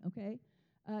you want, okay?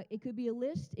 It could be a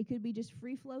list. It could be just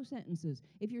free flow sentences.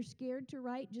 If you're scared to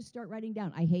write, just start writing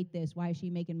down. I hate this. Why is she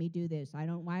making me do this? I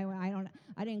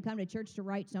didn't come to church to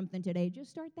write something today. Just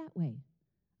start that way.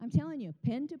 I'm telling you,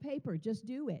 pen to paper, just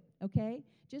do it, okay?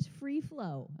 Just free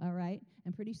flow, all right?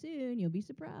 And pretty soon you'll be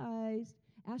surprised.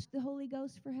 Ask the Holy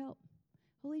Ghost for help.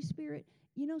 Holy Spirit,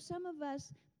 some of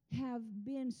us have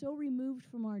been so removed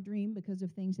from our dream because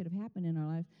of things that have happened in our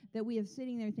life that we are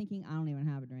sitting there thinking, I don't even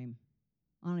have a dream.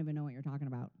 I don't even know what you're talking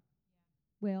about.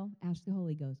 Well, ask the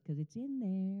Holy Ghost, because it's in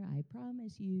there, I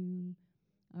promise you.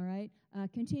 All right?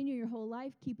 Continue your whole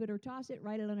life. Keep it or toss it.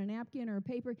 Write it on a napkin or a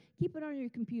paper. Keep it on your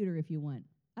computer if you want.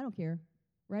 I don't care.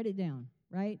 Write it down,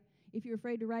 right? If you're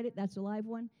afraid to write it, that's a live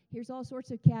one. Here's all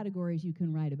sorts of categories you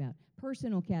can write about.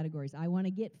 Personal categories. I want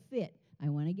to get fit. I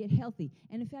want to get healthy.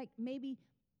 And in fact, maybe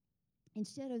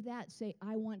instead of that, say,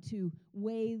 I want to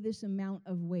weigh this amount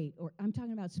of weight. Or I'm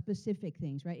talking about specific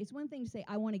things, right? It's one thing to say,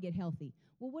 I want to get healthy.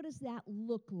 Well, what does that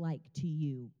look like to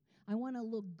you? I want to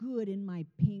look good in my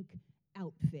pink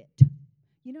outfit.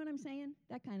 You know what I'm saying?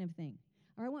 That kind of thing.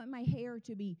 Or I want my hair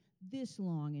to be this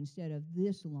long instead of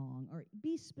this long. Or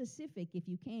be specific if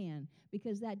you can,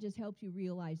 because that just helps you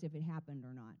realize if it happened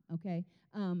or not, okay?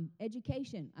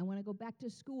 Education. I want to go back to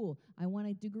school. I want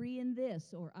a degree in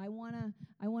this. Or I want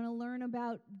to learn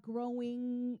about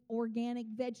growing organic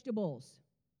vegetables.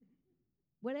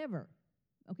 Whatever,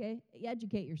 okay?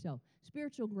 Educate yourself.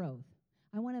 Spiritual growth.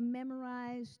 I want to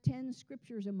memorize 10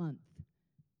 scriptures a month.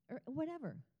 Or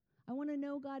whatever. I want to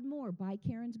know God more. Buy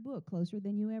Karen's book, Closer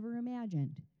Than You Ever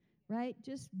Imagined, right?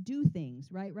 Just do things,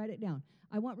 right? Write it down.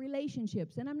 I want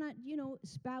relationships. And I'm not,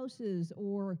 spouses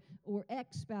or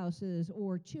ex-spouses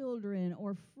or children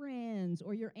or friends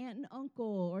or your aunt and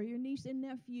uncle or your niece and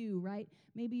nephew, right?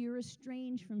 Maybe you're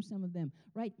estranged from some of them.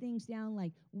 Write things down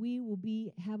like, we will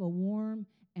have a warm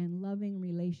and loving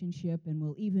relationship, and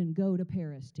we'll even go to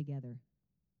Paris together.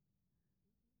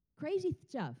 Crazy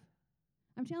stuff.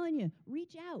 I'm telling you,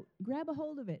 reach out, grab a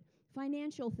hold of it.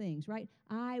 Financial things, right?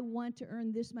 I want to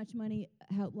earn this much money,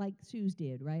 like Sue's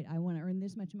did, right? I want to earn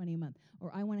this much money a month.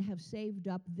 Or I want to have saved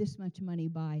up this much money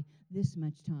by this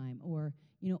much time. Or,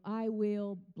 I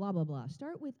will, blah, blah, blah.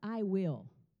 Start with I will.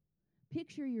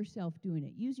 Picture yourself doing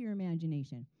it. Use your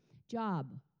imagination.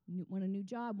 Job. Want a new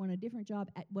job, want a different job,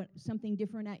 something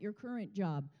different at your current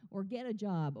job, or get a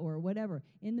job, or whatever.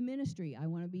 In the ministry, I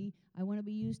want to be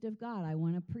used of God. I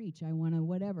want to preach. I want to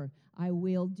whatever. I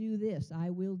will do this. I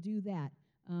will do that.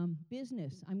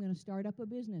 Business. I'm going to start up a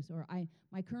business, or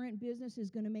my current business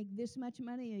is going to make this much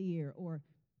money a year. Or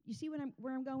you see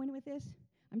where I'm going with this?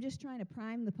 I'm just trying to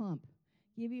prime the pump,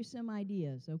 give you some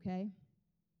ideas, okay?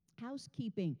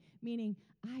 Housekeeping, meaning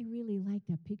I really liked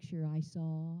a picture I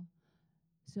saw.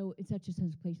 So it's such and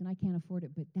such place, and I can't afford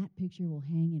it, but that picture will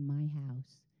hang in my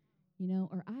house,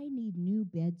 or I need new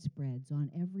bedspreads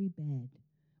on every bed,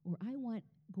 or I want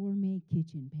gourmet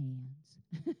kitchen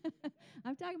pans.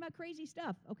 I'm talking about crazy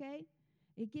stuff, okay?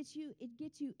 It gets you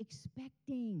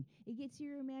expecting. It gets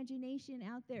your imagination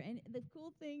out there, and the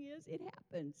cool thing is it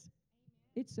happens.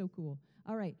 It's so cool.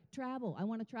 All right, travel. I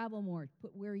want to travel more.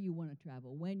 Put where you want to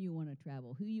travel, when you want to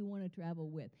travel, who you want to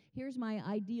travel with. Here's my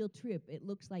ideal trip. It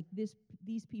looks like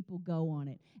these people go on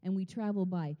it. And we travel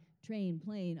by train,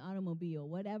 plane, automobile,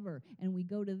 whatever. And we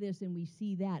go to this and we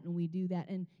see that and we do that.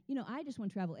 And, I just want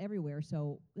to travel everywhere.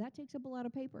 So that takes up a lot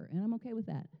of paper. And I'm okay with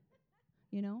that.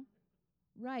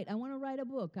 Right, I want to write a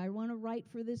book. I want to write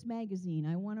for this magazine.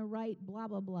 I want to write blah,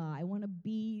 blah, blah. I want to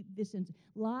be this. And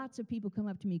lots of people come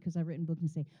up to me because I've written books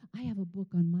and say, I have a book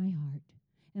on my heart.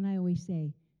 And I always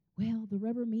say, well, the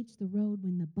rubber meets the road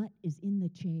when the butt is in the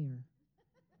chair.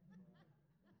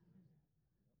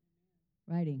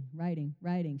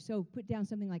 Writing. So put down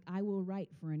something like, I will write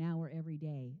for an hour every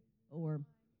day. Or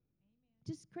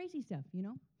just crazy stuff,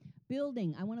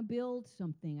 Building. I want to build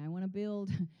something. I want to build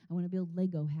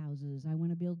Lego houses. I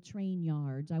want to build train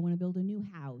yards. I want to build a new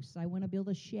house. I want to build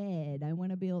a shed. I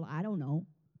want to build, I don't know,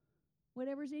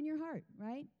 whatever's in your heart,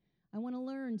 right? I want to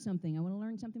learn something. I want to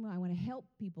learn something. I want to help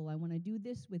people. I want to do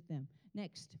this with them.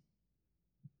 Next.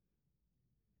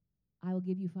 I will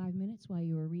give you 5 minutes while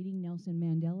you are reading Nelson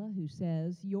Mandela, who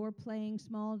says, your playing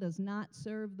small does not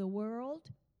serve the world.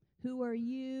 Who are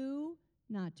you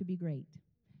not to be great?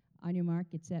 On your mark,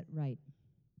 get set, right.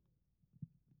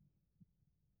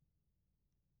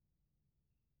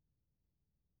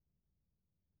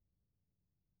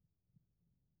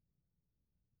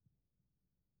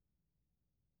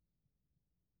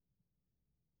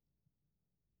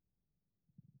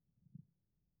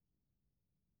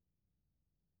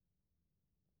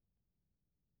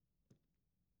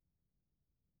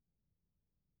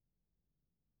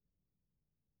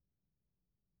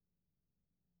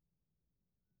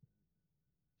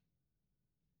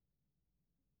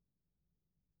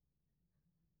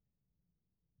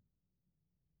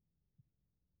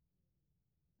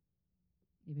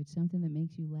 If it's something that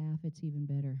makes you laugh, it's even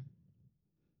better.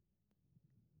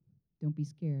 Don't be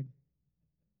scared.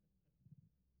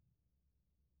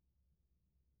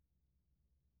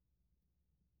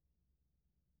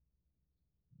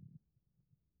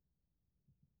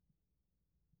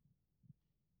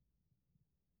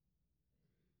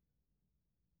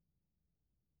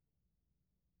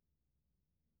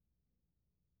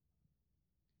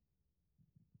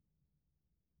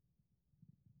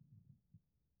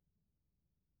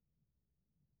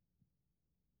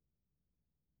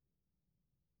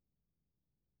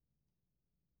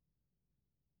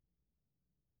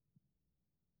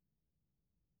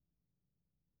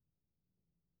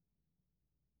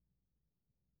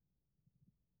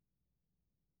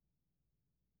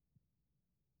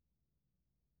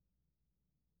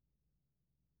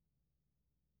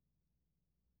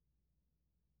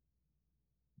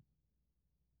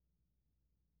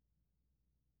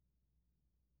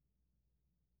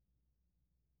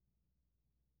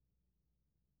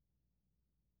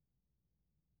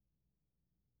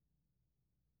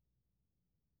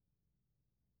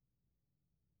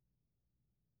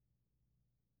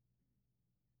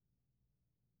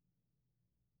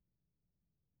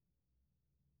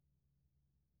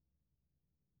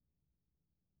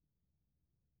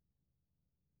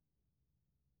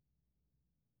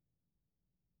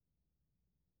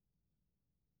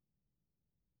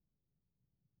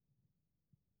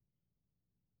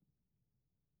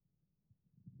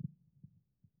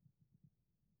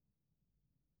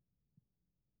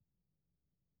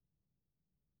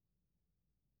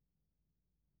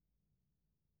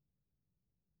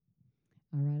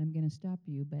 All right, I'm going to stop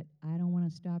you, but I don't want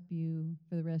to stop you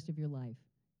for the rest of your life.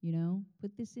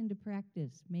 Put this into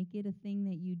practice. Make it a thing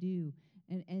that you do.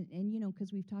 And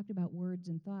because we've talked about words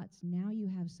and thoughts, now you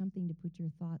have something to put your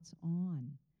thoughts on,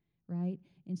 right?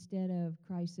 Instead of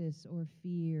crisis or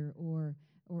fear or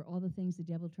all the things the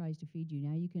devil tries to feed you.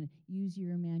 Now you can use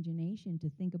your imagination to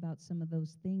think about some of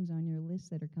those things on your list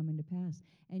that are coming to pass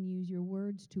and use your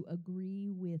words to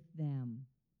agree with them,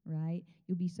 right?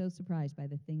 You'll be so surprised by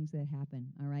the things that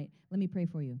happen, all right? Let me pray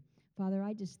for you. Father,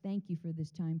 I just thank you for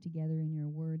this time together in your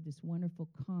word, this wonderful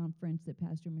conference that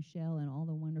Pastor Michelle and all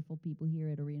the wonderful people here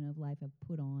at Arena of Life have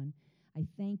put on. I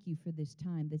thank you for this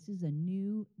time. This is a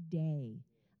new day.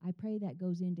 I pray that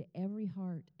goes into every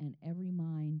heart and every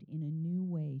mind in a new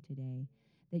way today,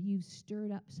 that you've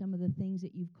stirred up some of the things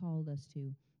that you've called us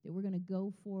to, that we're going to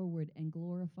go forward and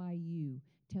glorify you,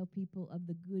 tell people of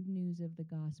the good news of the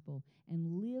gospel,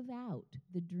 and live out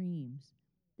the dreams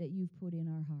that you've put in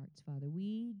our hearts, Father.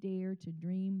 We dare to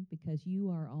dream because you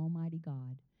are Almighty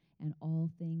God, and all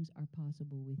things are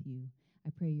possible with you. I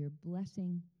pray your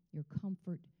blessing, your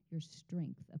comfort, your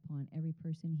strength upon every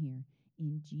person here.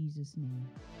 In Jesus' name,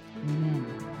 amen.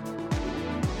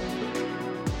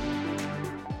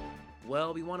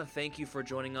 Well, we want to thank you for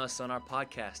joining us on our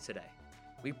podcast today.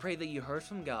 We pray that you heard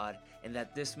from God and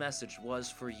that this message was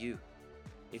for you.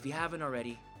 If you haven't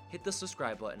already, hit the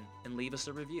subscribe button and leave us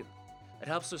a review. It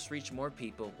helps us reach more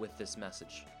people with this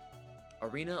message.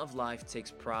 Arena of Life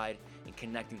takes pride in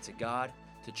connecting to God,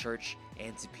 to church,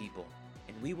 and to people,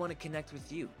 and we want to connect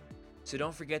with you. So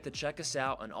don't forget to check us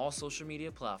out on all social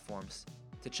media platforms,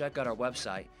 to check out our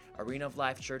website,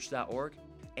 arenaoflifechurch.org,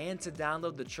 and to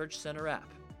download the Church Center app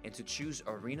and to choose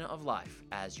Arena of Life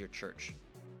as your church.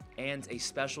 And a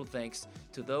special thanks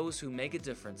to those who make a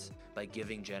difference by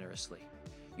giving generously.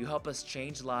 You help us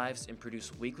change lives and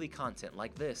produce weekly content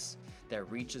like this that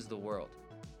reaches the world.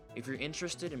 If you're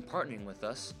interested in partnering with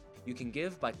us, you can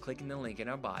give by clicking the link in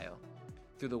our bio,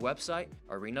 through the website,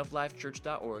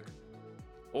 arenaoflifechurch.org,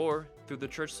 or through the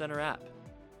Church Center app.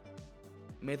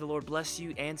 May the Lord bless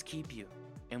you and keep you,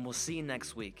 and we'll see you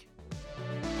next week.